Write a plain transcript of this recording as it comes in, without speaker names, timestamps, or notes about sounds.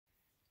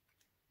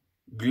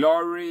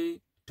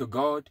Glory to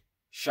God.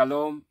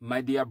 Shalom, my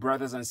dear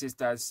brothers and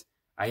sisters.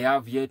 I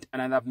have yet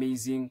another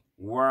amazing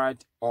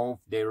word of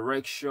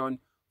direction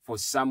for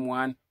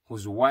someone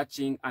who's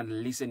watching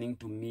and listening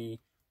to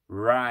me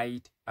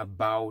right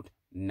about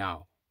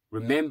now.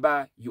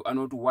 Remember, you are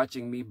not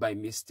watching me by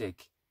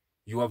mistake.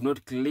 You have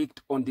not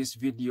clicked on this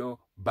video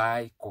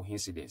by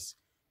coincidence.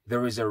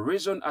 There is a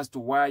reason as to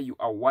why you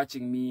are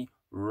watching me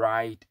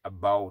right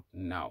about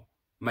now.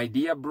 My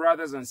dear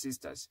brothers and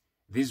sisters,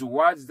 these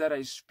words that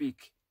I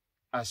speak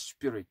are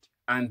spirit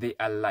and they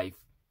are life.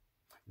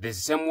 The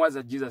same words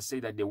that Jesus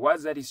said, that the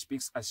words that he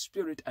speaks are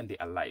spirit and they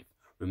are life.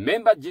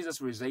 Remember, Jesus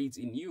resides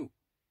in you.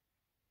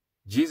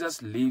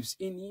 Jesus lives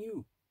in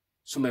you.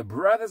 So my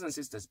brothers and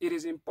sisters, it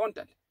is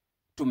important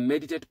to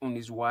meditate on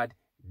his word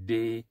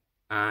day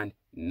and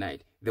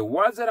night. The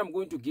words that I'm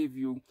going to give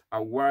you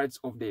are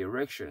words of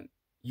direction.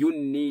 You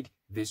need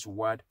this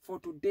word for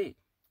today,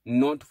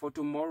 not for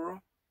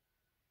tomorrow,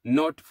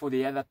 not for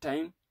the other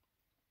time.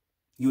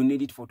 You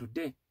need it for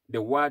today.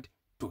 The word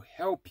to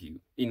help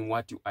you in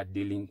what you are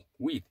dealing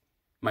with.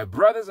 My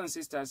brothers and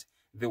sisters,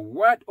 the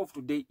word of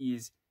today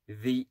is,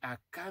 they are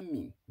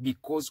coming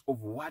because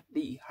of what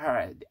they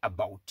heard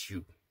about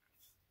you.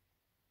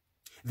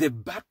 The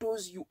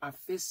battles you are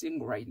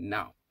facing right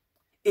now,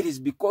 it is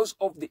because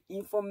of the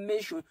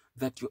information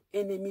that your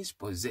enemies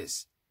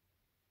possess.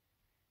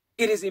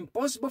 It is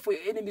impossible for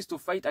your enemies to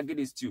fight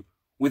against you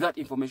without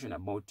information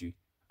about you.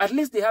 At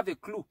least they have a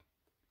clue.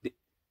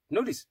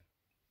 Notice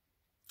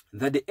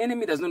that the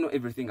enemy does not know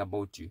everything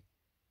about you.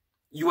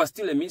 You are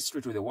still a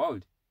mystery to the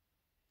world.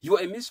 You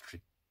are a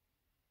mystery.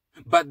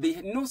 But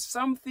they know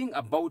something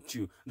about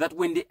you, that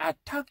when they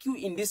attack you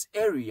in this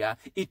area,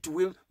 it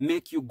will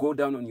make you go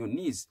down on your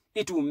knees.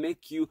 It will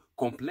make you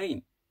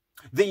complain.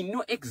 They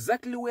know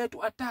exactly where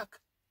to attack.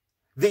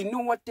 They know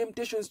what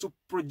temptations to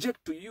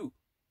project to you.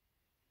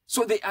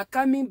 So they are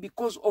coming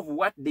because of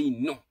what they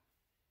know.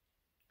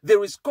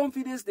 There is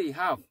confidence they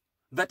have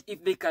that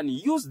if they can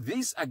use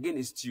this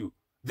against you,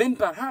 then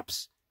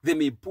perhaps they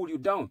may pull you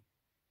down.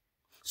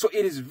 So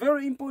it is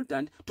very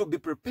important to be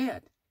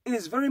prepared. It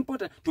is very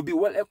important to be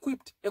well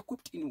equipped.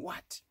 Equipped in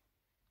what?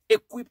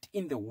 Equipped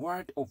in the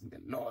word of the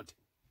Lord.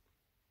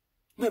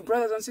 My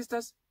brothers and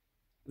sisters,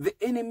 the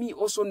enemy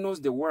also knows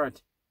the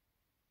word.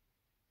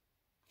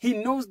 He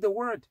knows the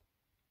word.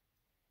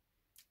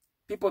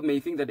 People may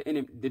think that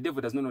the devil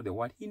does not know the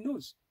word. He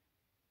knows.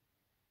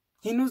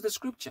 He knows the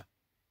scripture.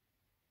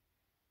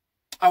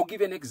 I'll give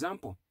you an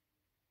example.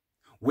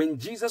 When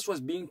Jesus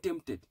was being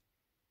tempted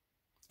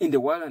in the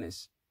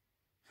wilderness,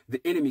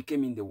 the enemy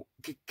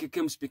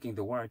came speaking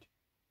the word.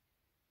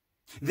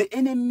 The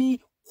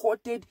enemy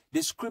quoted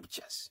the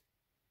scriptures.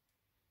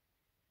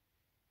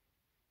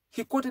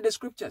 He quoted the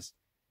scriptures.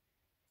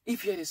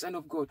 If you are the Son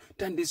of God,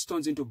 turn these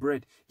stones into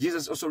bread.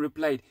 Jesus also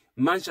replied,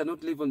 man shall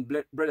not live on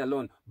bread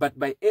alone, but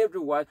by every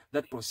word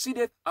that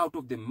proceedeth out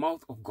of the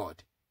mouth of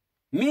God.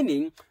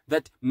 Meaning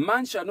that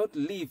man shall not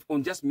live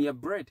on just mere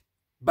bread,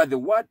 but the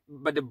word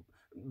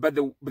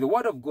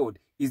of God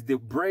is the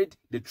bread,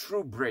 the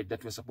true bread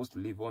that we're supposed to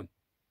live on.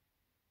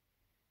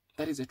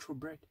 That is a true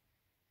bread.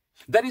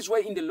 That is why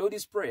in the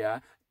Lord's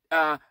Prayer,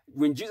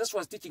 when Jesus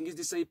was teaching his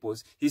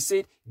disciples, he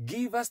said,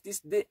 give us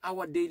this day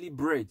our daily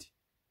bread.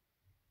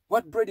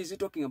 What bread is he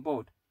talking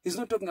about? He's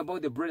not talking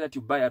about the bread that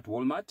you buy at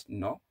Walmart.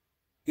 No.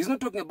 He's not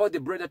talking about the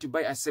bread that you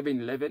buy at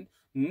 7-Eleven.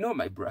 No,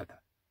 my brother.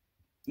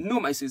 No,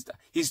 my sister.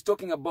 He's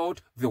talking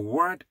about the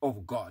word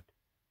of God.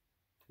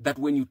 That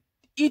when you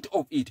eat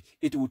of it,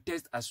 it will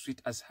taste as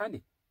sweet as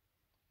honey.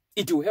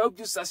 It will help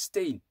you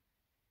sustain.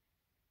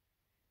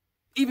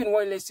 Even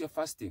while you're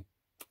fasting,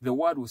 the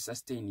word will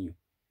sustain you.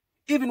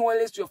 Even while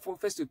you're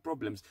faced with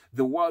problems,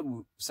 the word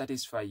will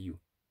satisfy you.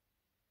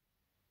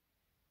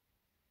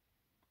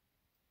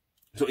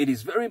 So it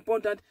is very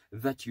important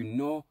that you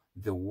know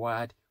the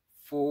word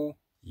for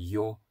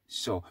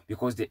yourself,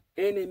 because the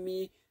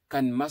enemy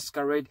can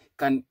masquerade,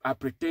 can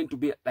pretend to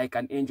be like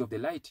an angel of the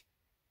light.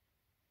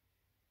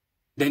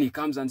 Then he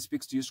comes and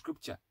speaks to you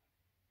scripture.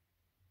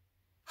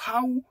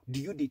 How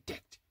do you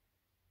detect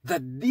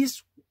that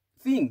this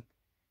thing,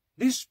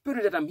 this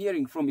spirit that I'm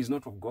hearing from is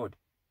not of God?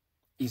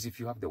 Is if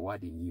you have the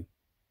word in you.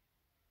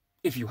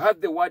 If you have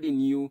the word in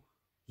you,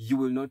 you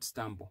will not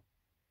stumble.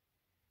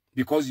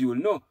 Because you will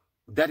know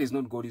that is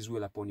not God's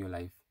will upon your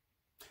life.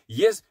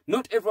 Yes,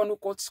 not everyone who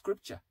quotes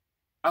scripture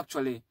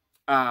actually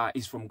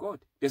is from God.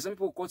 There's some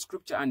people who quote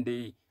scripture and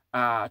they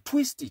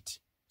twist it.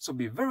 So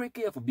be very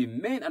careful. Be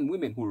men and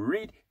women who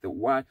read the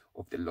word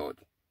of the Lord.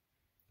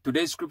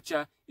 Today's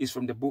scripture is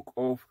from the book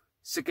of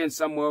 2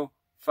 Samuel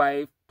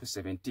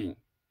 5-17.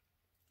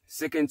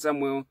 2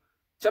 Samuel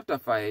chapter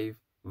 5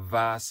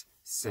 verse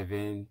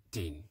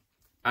 17.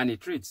 And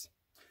it reads,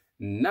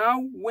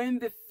 now when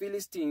the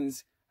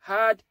Philistines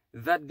heard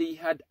that they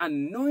had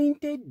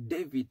anointed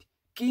David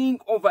king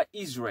over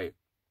Israel,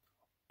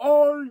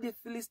 all the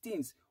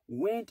Philistines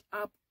went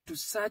up to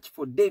search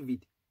for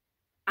David,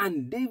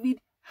 and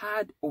David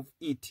heard of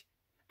it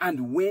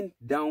and went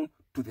down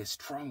to the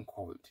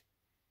stronghold.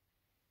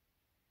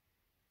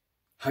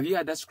 Have you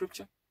heard that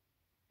scripture?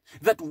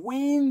 that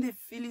when the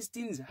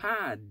Philistines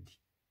heard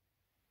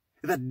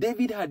that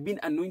David had been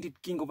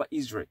anointed king over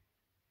Israel,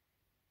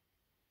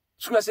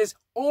 Scripture says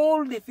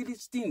all the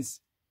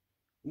Philistines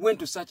went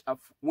to search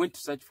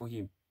for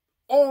him.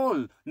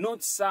 All,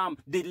 not some.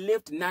 They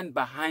left none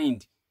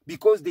behind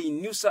because they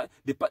knew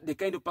the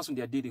kind of person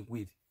they are dealing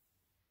with.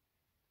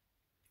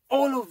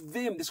 All of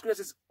them, the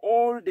Scripture says,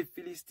 all the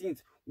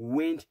Philistines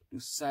went to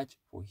search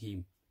for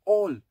him.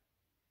 All,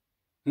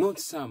 not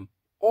some.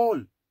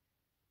 All.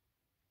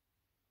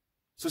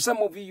 So some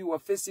of you are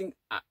facing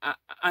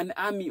an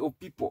army of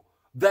people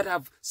that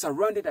have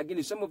surrounded against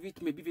you. Some of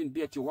it may even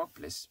be at your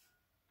workplace.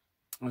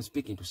 I'm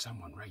speaking to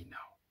someone right now.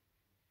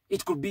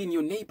 It could be in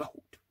your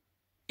neighborhood.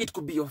 It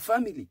could be your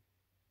family.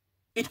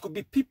 It could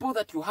be people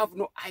that you have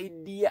no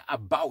idea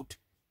about.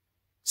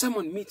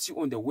 Someone meets you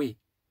on the way.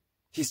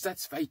 He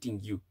starts fighting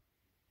you.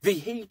 They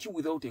hate you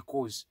without a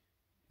cause.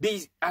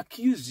 They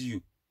accuse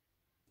you.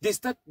 They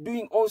start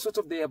doing all sorts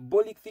of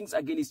diabolic things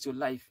against your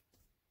life.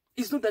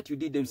 It's not that you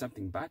did them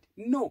something bad.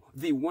 No,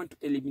 they want to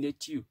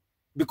eliminate you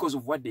because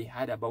of what they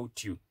heard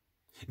about you.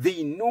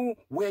 They know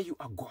where you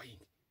are going.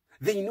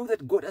 They know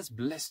that God has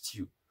blessed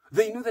you.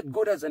 They know that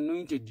God has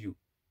anointed you.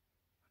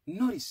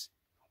 Notice,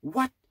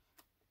 what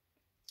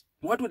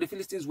were the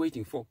Philistines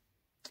waiting for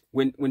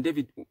when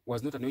David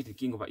was not anointed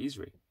king over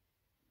Israel?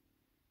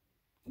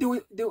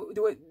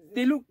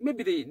 They looked,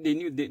 maybe they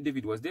knew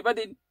David was there, but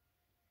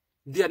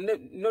they had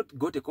not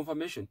got a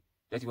confirmation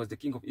that he was the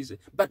king of Israel.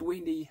 But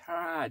when they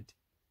heard,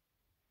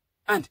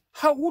 and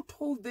who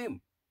told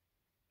them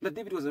that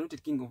David was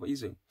anointed king over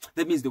Israel?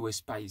 That means they were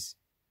spies.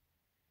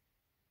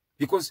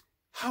 Because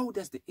how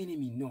does the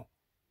enemy know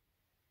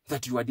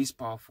that you are this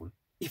powerful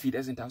if he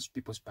doesn't have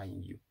people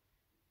spying you?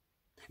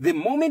 The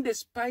moment the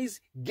spies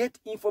get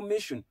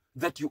information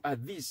that you are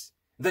this,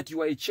 that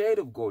you are a child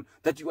of God,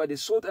 that you are the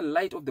salt and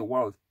light of the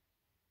world,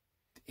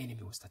 the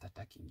enemy will start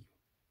attacking you.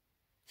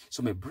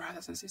 So my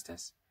brothers and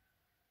sisters,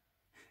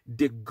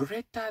 the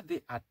greater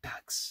the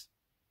attacks,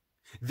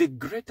 the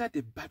greater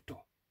the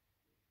battle,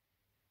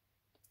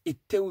 it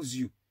tells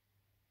you,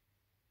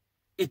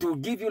 it will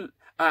give you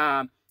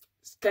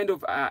kind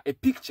of a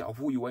picture of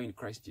who you are in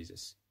Christ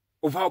Jesus,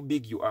 of how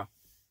big you are.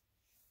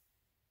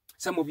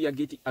 Some of you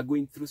are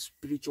going through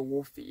spiritual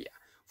warfare,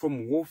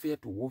 from warfare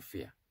to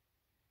warfare.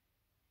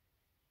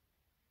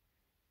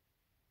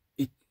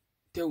 It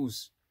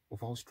tells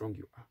of how strong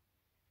you are.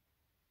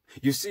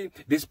 You see,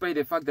 despite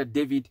the fact that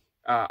David,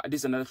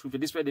 this is another scripture,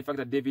 despite the fact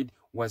that David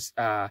was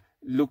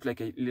looked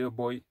like a little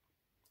boy,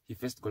 he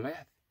faced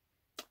Goliath.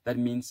 That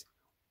means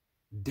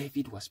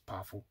David was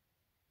powerful.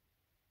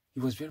 He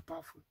was very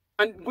powerful.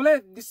 And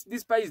Goliath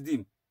despised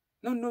him,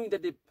 not knowing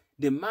that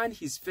the man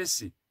he's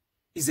facing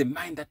is a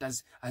man that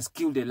has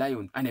killed a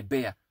lion and a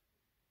bear.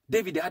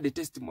 David had a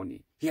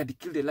testimony. He had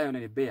killed a lion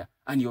and a bear,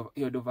 and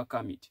he had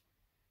overcome it.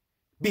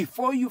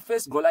 Before you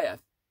face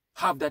Goliath,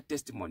 have that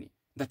testimony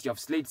that you have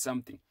slayed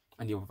something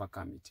and you have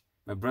overcome it.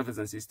 My brothers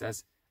and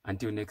sisters,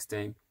 until next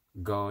time,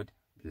 God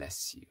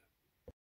bless you.